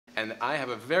And I have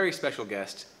a very special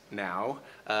guest now.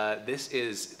 This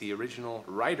is the original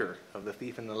writer of The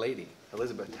Thief and the Lady.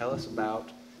 Elizabeth, tell us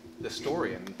about the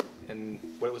story and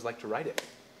what it was like to write it.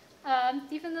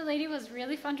 Thief and the Lady was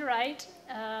really fun to write.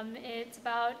 It's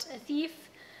about a thief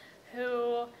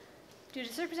who, due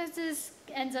to circumstances,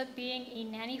 ends up being a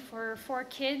nanny for 4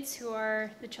 kids who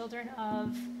are the children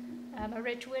of a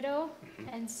rich widow.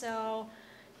 And so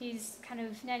he's kind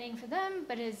of nannying for them,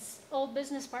 but his old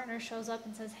business partner shows up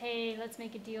and says, hey, let's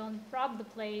make a deal and rob the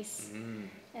place.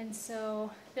 And so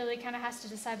Billy kind of has to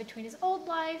decide between his old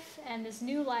life and this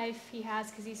new life he has,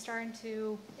 because he's starting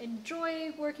to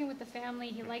enjoy working with the family.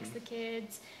 He likes the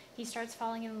kids. He starts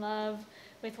falling in love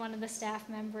with one of the staff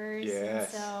members.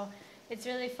 Yes. And so it's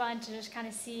really fun to just kind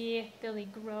of see Billy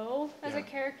grow as a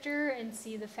character and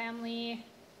see the family.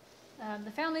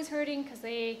 The family's hurting because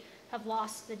they have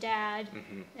lost the dad,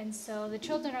 and so the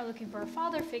children are looking for a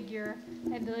father figure,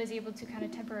 and Billy's able to kind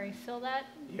of temporarily fill that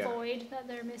void that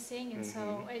they're missing, and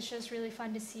so it's just really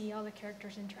fun to see all the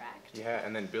characters interact. Yeah,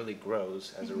 and then Billy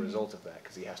grows as a result of that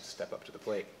because he has to step up to the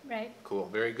plate. Right. Cool.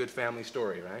 Very good family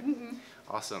story, right?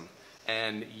 Awesome.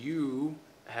 And you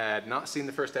had not seen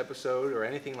the first episode or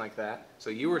anything like that, so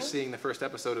you were seeing the first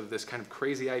episode of this kind of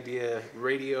crazy idea,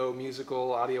 radio,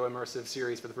 musical, audio immersive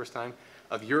series for the first time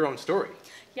of your own story.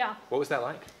 Yeah. What was that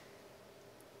like?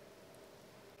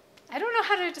 I don't know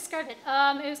how to describe it.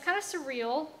 It was kind of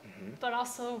surreal, but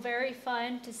also very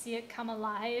fun to see it come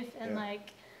alive, and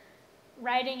like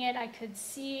writing it, I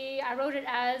wrote it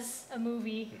as a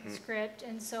movie script,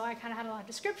 and so I kind of had a lot of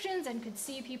descriptions and could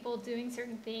see people doing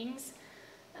certain things.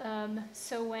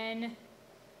 So when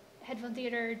Headphone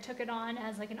Theater took it on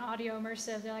as like an audio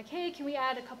immersive, they're like, hey, can we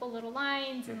add a couple little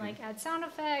lines and like add sound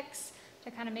effects to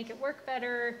kind of make it work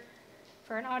better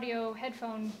for an audio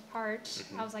headphone part?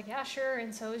 I was like, yeah, sure.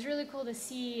 And so it was really cool to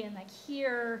see and like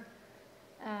hear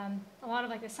a lot of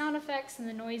like the sound effects and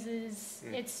the noises.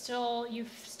 It's still, you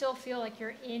still feel like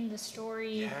you're in the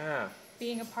story,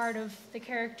 being a part of the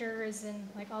characters and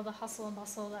like all the hustle and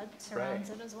bustle that surrounds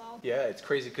it as well. Yeah, it's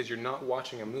crazy because you're not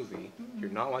watching a movie,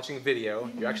 you're not watching a video,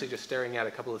 you're actually just staring at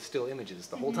a couple of still images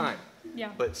the whole time.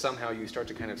 Yeah. But somehow you start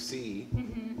to kind of see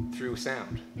through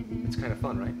sound. It's kind of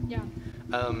fun, right? Yeah.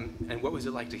 And what was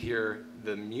it like to hear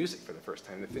the music for the first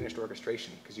time, the finished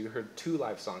orchestration? Because you heard 2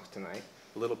 live songs tonight,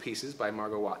 Little Pieces by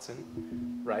Margot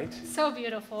Watson, right? So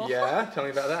beautiful. Yeah, tell me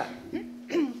about that.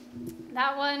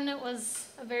 That one was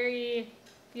a very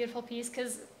beautiful piece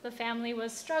because the family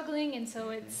was struggling, and so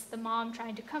it's the mom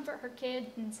trying to comfort her kid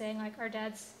and saying like,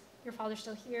 your father's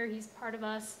still here, he's part of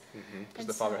us. Because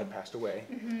the father had passed away.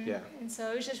 Yeah. And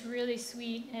so it was just really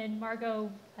sweet, and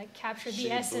Margot like captured she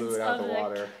the essence blew it out of the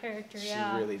water. character. She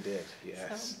really did,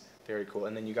 yes. So. Very cool.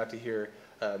 And then you got to hear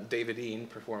David Ian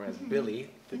perform as Billy,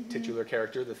 the titular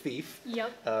character, the thief,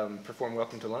 perform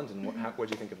Welcome to London. What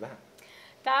did you think of that?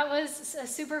 That was a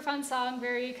super fun song,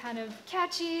 very kind of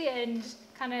catchy, and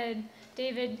kind of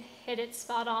David hit it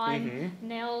spot on,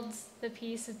 nailed the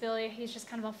piece of Billy. He's just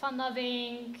kind of a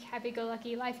fun-loving,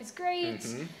 happy-go-lucky, life is great,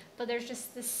 but there's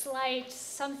just this slight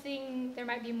something, there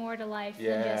might be more to life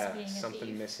than just being a something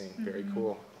thief. Missing. Very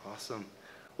cool. Awesome.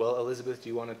 Well, Elizabeth, do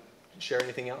you want to share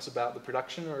anything else about the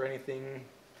production or anything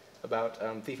about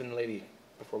Thief and the Lady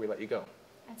before we let you go?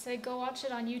 I'd say go watch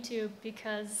it on YouTube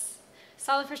because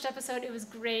saw the first episode, it was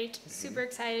great. Super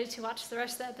excited to watch the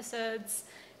rest of the episodes,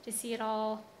 to see it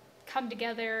all come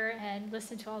together and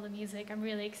listen to all the music. I'm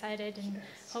really excited and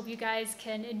hope you guys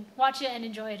can watch it and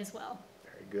enjoy it as well.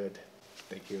 Very good.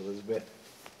 Thank you, Elizabeth.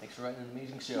 Thanks for writing an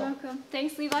amazing show. You're welcome.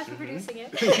 Thanks, Levi, for producing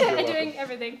it and doing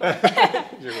everything.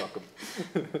 You're welcome.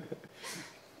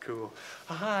 Cool.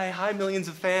 Hi, millions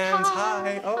of fans.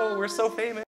 Hi. Oh, we're so famous.